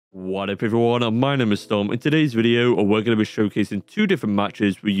What up everyone, my name is Storm. In today's video, we're going to be showcasing two different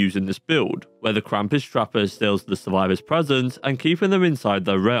matches we use in this build, where the Krampus Trapper steals the survivors' presence and keeping them inside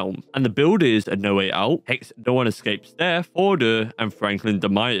their realm. And the build is a No Way Out, Hex No One Escapes Death, Horder, and Franklin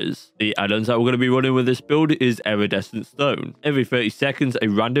Demise. The add-ons that we're going to be running with this build is Iridescent Stone. Every 30 seconds, a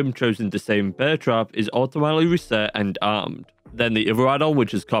random chosen disarmed bear trap is automatically reset and armed. Then the other add-on,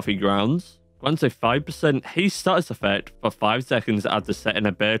 which is Coffee Grounds, grants a 5% Haste Status Effect for 5 seconds after setting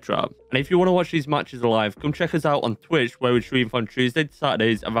a bear trap. And if you want to watch these matches live, come check us out on Twitch, where we stream from Tuesday to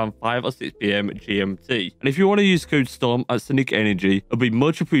Saturdays around 5 or 6 PM GMT. And if you want to use code STORM at Cynic Energy, it'll be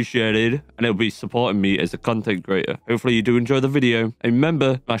much appreciated and it'll be supporting me as a content creator. Hopefully you do enjoy the video. And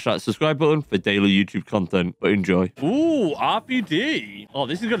remember, smash that subscribe button for daily YouTube content. But enjoy. Ooh, RPD. Oh,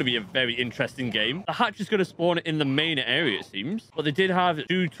 this is going to be a very interesting game. The hatch is going to spawn in the main area, it seems. But they did have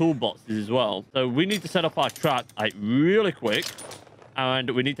 2 toolboxes as well. So we need to set up our trap like really quick. And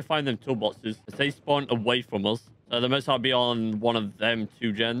we need to find them toolboxes as they spawn away from us. So the most I'll be on one of them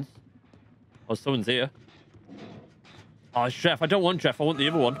 2 gens. Oh, someone's here. Oh, Chef. I don't want Chef. I want the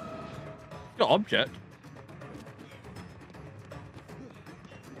other one. It's got object.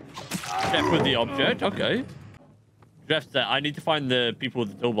 Chef with the object. Okay. Chef said, I need to find the people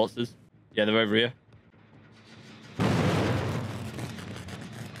with the toolboxes. Yeah, they're over here.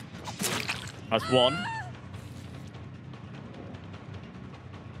 That's 1.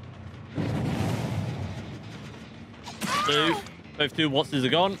 Both toolboxes are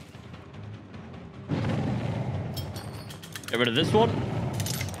gone. Get rid of this one.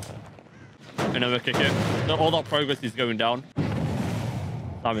 And then we'll kick it. So all that progress is going down.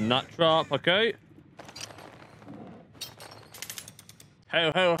 Having that trap. Okay.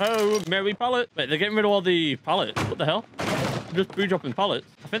 Ho, ho, ho. Merry pallet. Wait, they're getting rid of all the pallets. What the hell? I'm just free dropping pallets.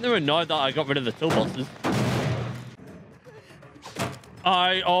 I think they were annoyed that I got rid of the toolboxes.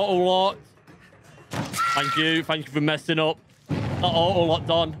 I auto-locked. Thank you. Thank you for messing up. That auto-locked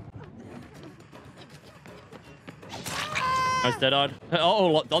on. Nice dead-eyed.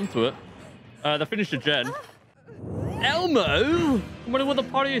 Auto-locked onto it. They finished the gen. Elmo! I'm running with a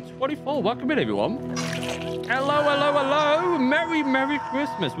party of 24. Welcome in, everyone. Hello, hello, hello. Merry, Merry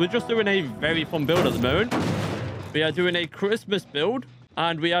Christmas. We're just doing a very fun build at the moment. We are doing a Christmas build,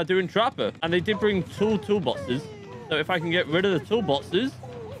 and we are doing Trapper. And they did bring 2 toolboxes. So if I can get rid of the toolboxes,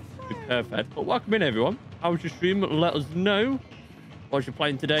 it'd be perfect. But welcome in, everyone. How was your stream? Let us know. What you're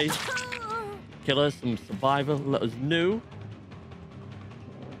playing today? Killer, some survivor. Let us know.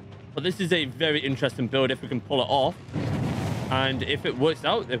 But this is a very interesting build if we can pull it off. And if it works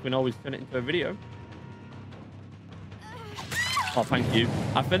out, we can always turn it into a video. Oh, thank you.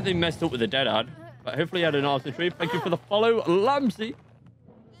 I think they messed up with the dead ad. But hopefully I had an awesome stream. Thank you for the follow, Lamsey.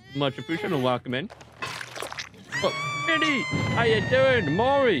 Much appreciated and welcome in. Oh, Minnie, how you doing?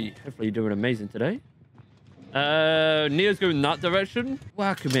 Maury, hopefully you're doing amazing today. Neo's going that direction.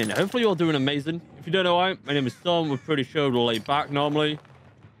 Welcome in. Hopefully you're all doing amazing. If you don't know why, my name is Storm. We're pretty sure we're laid back normally.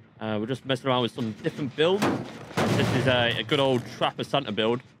 We're just messing around with some different builds. This is a good old Trapper Santa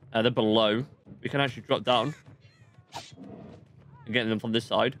build. They're below. We can actually drop down. And get them from this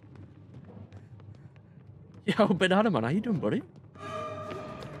side. Yo, Banana Man, how you doing, buddy?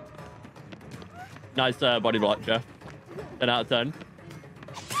 Nice body block, Jeff. 10 out of 10.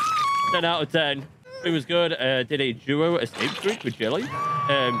 10 out of 10. It was good. Did a duo escape streak with Jelly.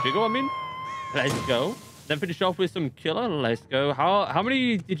 Jiggle, I mean. Let's go. Then finish off with some killer. Let's go. How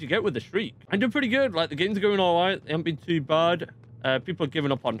many did you get with the streak? I'm doing pretty good. Like, the game's going all right. They haven't been too bad. People are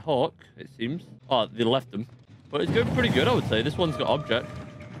giving up on Hawk, it seems. Oh, they left them. But it's going pretty good, I would say. This one's got object.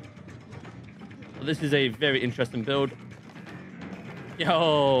 But this is a very interesting build.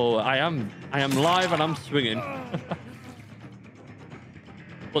 Yo, I am live and I'm swinging.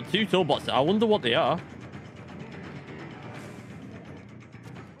 But 2 toolboxes. I wonder what they are.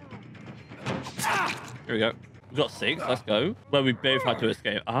 Here we go. We've got 6. Let's go. Where we both had to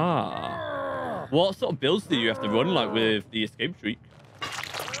escape. Ah. What sort of builds do you have to run like with the escape streak?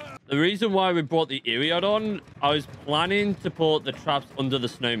 The reason why we brought the Iriad on, I was planning to put the traps under the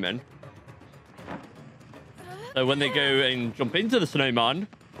snowman. So when they go and jump into the snowman,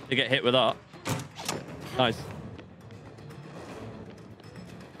 they get hit with that. Nice.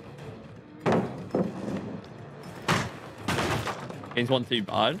 Game's one too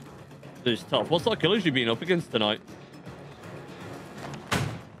bad. It's tough. What sort of killers you been up against tonight?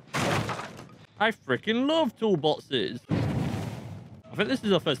 I freaking love toolboxes. I think this is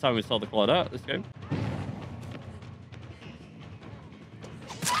the first time we saw the Claude out this game.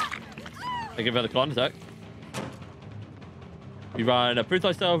 Thank you for the contact. We ran Prove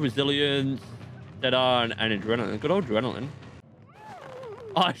Thyself, Resilience, Dead On, and Adrenaline. Good old Adrenaline.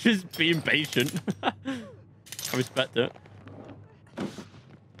 Oh, just being patient. I respect it.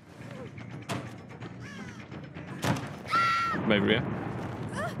 Come over here.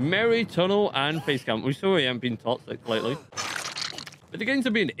 Merry Tunnel and Face Camp. We saw we haven't been toxic lately. But the games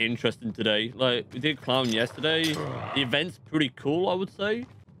have been interesting today. Like, we did Clown yesterday. The event's pretty cool, I would say. It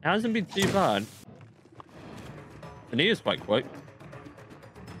hasn't been too bad. The knee is quite quick.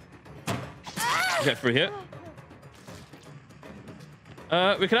 Get through here.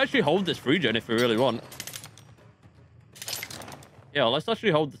 We can actually hold this regen if we really want. Yeah, let's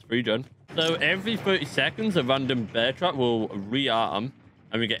actually hold this regen. So every 30 seconds, a random bear trap will rearm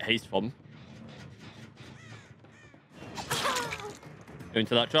and we get haste from. Go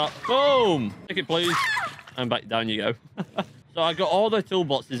into that trap. Boom! Take it, please. And back down you go. So I got all the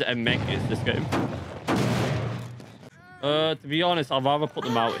toolboxes and medkits this game. To be honest, I'd rather put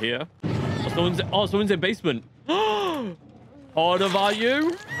them out here. Oh, someone's in basement. Horder, are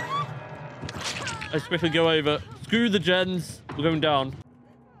you? Let's quickly go over. Screw the gens. We're going down.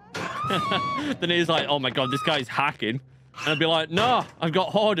 Then he's like, oh my god, this guy's hacking. And I'd be like, no, I've got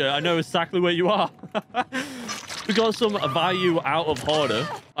Horder. I know exactly where you are. We got some value out of Horder.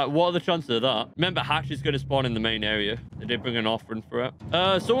 Like, what are the chances of that? Remember, Hatch is going to spawn in the main area. They did bring an offering for it.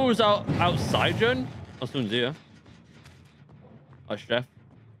 Someone was outside gen. Oh, someone's here. Oh, chef.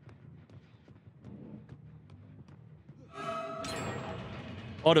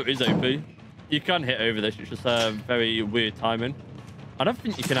 Horder is OP. You can hit over this. It's just very weird timing. I don't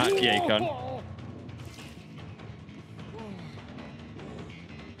think you can actually. Yeah, you can.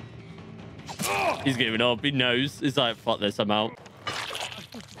 He's giving up. He knows. He's like, fuck this, I'm out.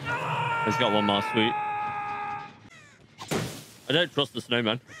 He's got one more sweet. I don't trust the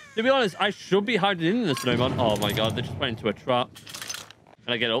snowman. To be honest, I should be hiding in the snowman. Oh my god, they just went into a trap.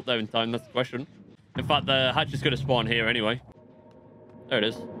 Can I get up there in time? That's the question. In fact, the hatch is going to spawn here anyway. There it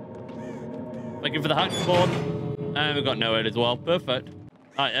is. Looking for the hatch spawn. And we've got nowhere as well. Perfect.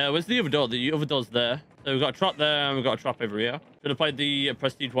 Alright, where's the other door? The other door's there. So we've got a trap there and we've got a trap over here. Should have played the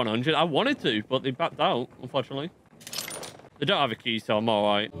Prestige 100. I wanted to, but they backed out, unfortunately. They don't have a key, so I'm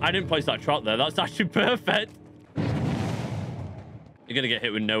alright. I didn't place that trap there. That's actually perfect. You're going to get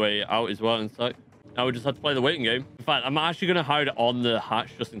hit with no way out as well in sight. Now we just have to play the waiting game. In fact, I'm actually going to hide on the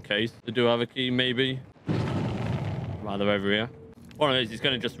hatch just in case. They do have a key, maybe. Rather over here. One of those is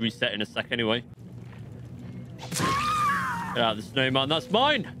going to just reset in a sec anyway. Get out of the snowman. That's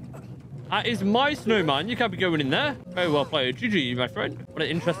mine. That is my snowman. You can't be going in there. Very well played. GG, my friend. What an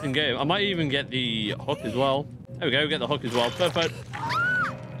interesting game. I might even get the hook as well. There we go. Get the hook as well. Perfect.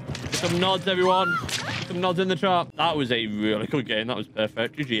 Some nods, everyone. Some nods in the trap. That was a really good game. That was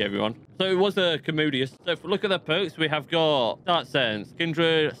perfect. GG, everyone. So it was a Commodious. So if we look at the perks, we have got Start Sense,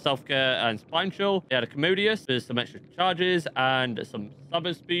 Kindred, Self-Care, and Spine Chill. They had a Commodious. There's some extra charges and some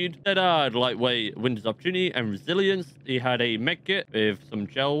summer speed. They had lightweight Winter's Opportunity and Resilience. He had a med kit with some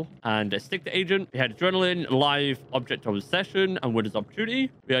gel and a stick to agent. We had Adrenaline, Live, Object of Obsession, and Winter's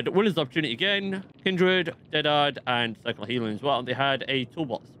Opportunity. We had Winter's Opportunity again, Kindred, Dead-Eyed, and Cycle Healing as well. They had a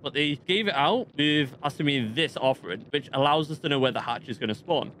toolbox, but they gave it out with asking me this offering, which allows us to know where the hatch is going to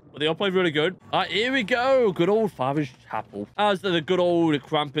spawn. But they all played really good. Here we go. Good old Father's Chapel. As the good old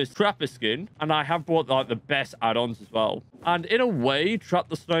Krampus Trapper skin. And I have bought like the best add-ons as well. And in a way, trap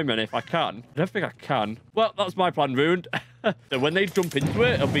the snowman if I can. I don't think I can. Well, that's my plan ruined. So when they jump into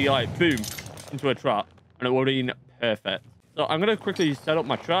it, it'll be like, boom, into a trap. And it will be perfect. So I'm going to quickly set up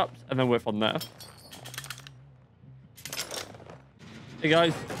my traps and then work from there. Hey,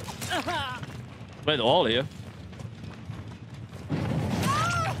 guys. Wait, they're all here.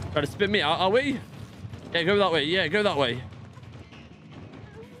 Try to spit me out, are we? Yeah, go that way. Yeah, go that way.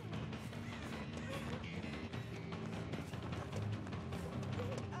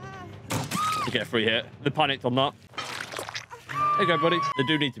 You get a free hit. They panicked on that. There you go, buddy. They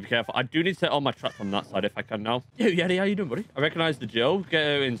do need to be careful. I do need to set all my traps on that side if I can now. Yo, Yeti, how you doing, buddy? I recognize the Joe. Get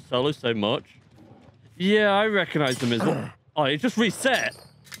her in solo so much. Yeah, I recognize them as well. Oh, it just reset.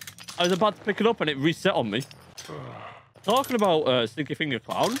 I was about to pick it up and it reset on me. Talking about Stinky Finger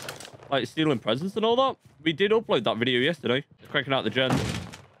Clown, like stealing presents and all that, we did upload that video yesterday. Cranking out the gen.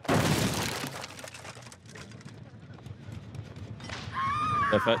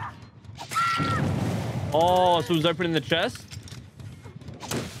 Perfect. Oh, someone's opening the chest.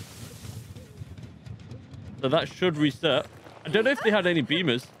 So that should reset. I don't know if they had any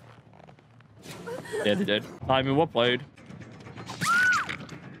beamers. Yeah, they did. Timing well played.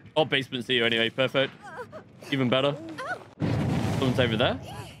 Oh, basement's here anyway. Perfect. Even better. Someone's over there.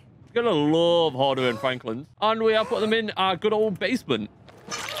 Gonna love Horder and Franklin's. And we have put them in our good old basement.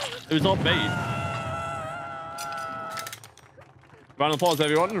 It was all bait. Round of applause,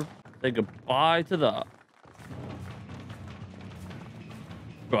 everyone. Say goodbye to that.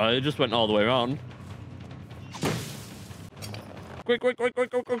 Right, it just went all the way around. Quick, quick, quick, quick,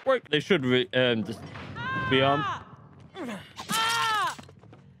 quick, quick, quick. They should just be armed.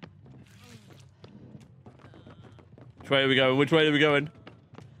 Which way are we going? Which way are we going?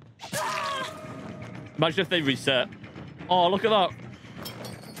 Imagine if they reset. Oh, look at that.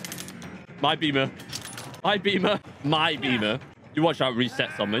 My beamer. My beamer. My beamer. You watch out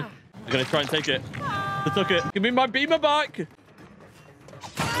resets on me. They're going to try and take it. They took it. Give me my beamer back.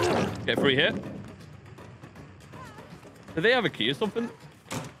 Get free hit. Do they have a key or something?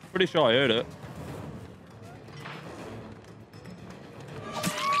 Pretty sure I heard it.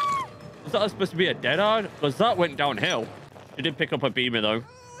 Is that supposed to be a dead hard? Because that went downhill. She did pick up a beamer though.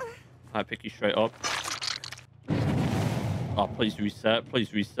 I pick you straight up. Oh, please reset.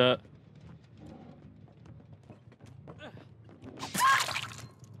 Please reset.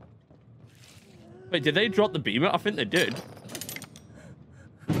 Wait, did they drop the beamer? I think they did.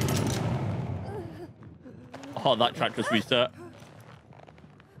 Oh, that track just reset.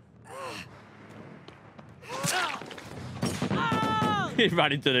 He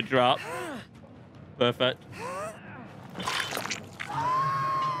ran into the trap. Perfect.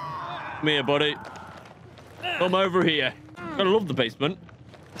 Come here, buddy. Come over here. Gotta love the basement.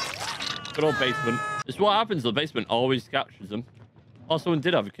 Good old basement. It's what happens. The basement always captures them. Oh, someone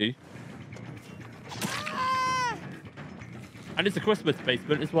did have a key. And it's a Christmas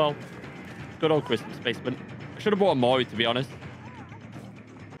basement as well. Good old Christmas basement. I should have bought a Mori, to be honest.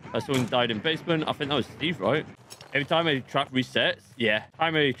 Someone died in basement. I think that was Steve, right? Every time a trap resets, yeah. Every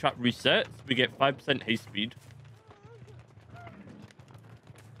time a trap resets, we get 5% haste speed.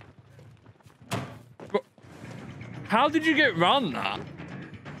 Bro, how did you get around that?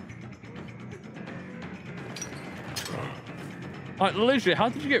 Like, literally, how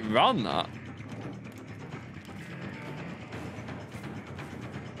did you get around that?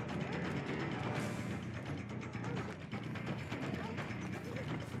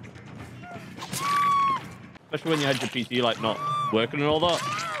 Especially when you had your PC like not working and all that,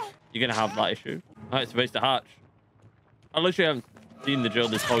 you're gonna have that issue. Alright, it's a race to hatch. I literally haven't seen the drill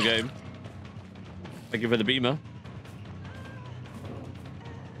this whole game. Thank you for the beamer.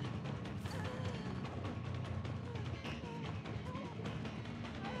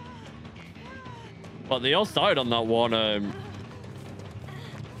 But they all started on that one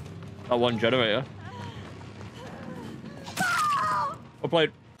generator. I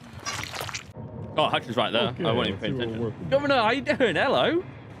played. Oh, Hatch is right there. Okay, I wasn't even paying attention. Governor, how you doing? Hello.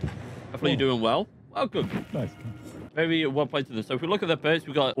 Hopefully you're doing well. Welcome. Nice. Very well played to them. So if we look at the perks,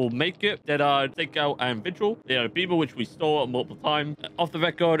 we got All Make It, Dead-Eyed, Takeout, and Vigil. They had a Beamer, which we stole multiple times. Off the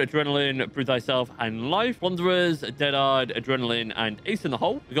Record, Adrenaline, Prove Thyself, and Life. Wanderers, Dead-Eyed, Adrenaline, and Ace in the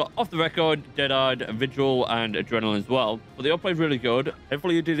Hole. We got Off the Record, Dead-Eyed, Vigil, and Adrenaline as well. But they all played really good.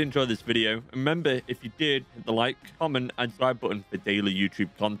 Hopefully you did enjoy this video. Remember, if you did, hit the like, comment, and subscribe button for daily YouTube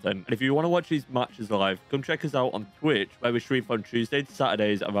content. And if you want to watch these matches live, come check us out on Twitch, where we stream from Tuesday to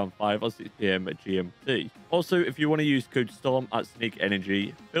Saturdays around 5 or 6 p.m. at GMT. Also, if you want to use code STORM at Sneak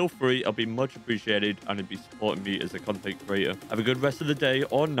Energy, feel free. I'll be much appreciated, and it'll be supporting me as a content creator. Have a good rest of the day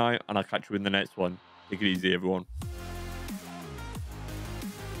or night, and I'll catch you in the next one. Take it easy, everyone.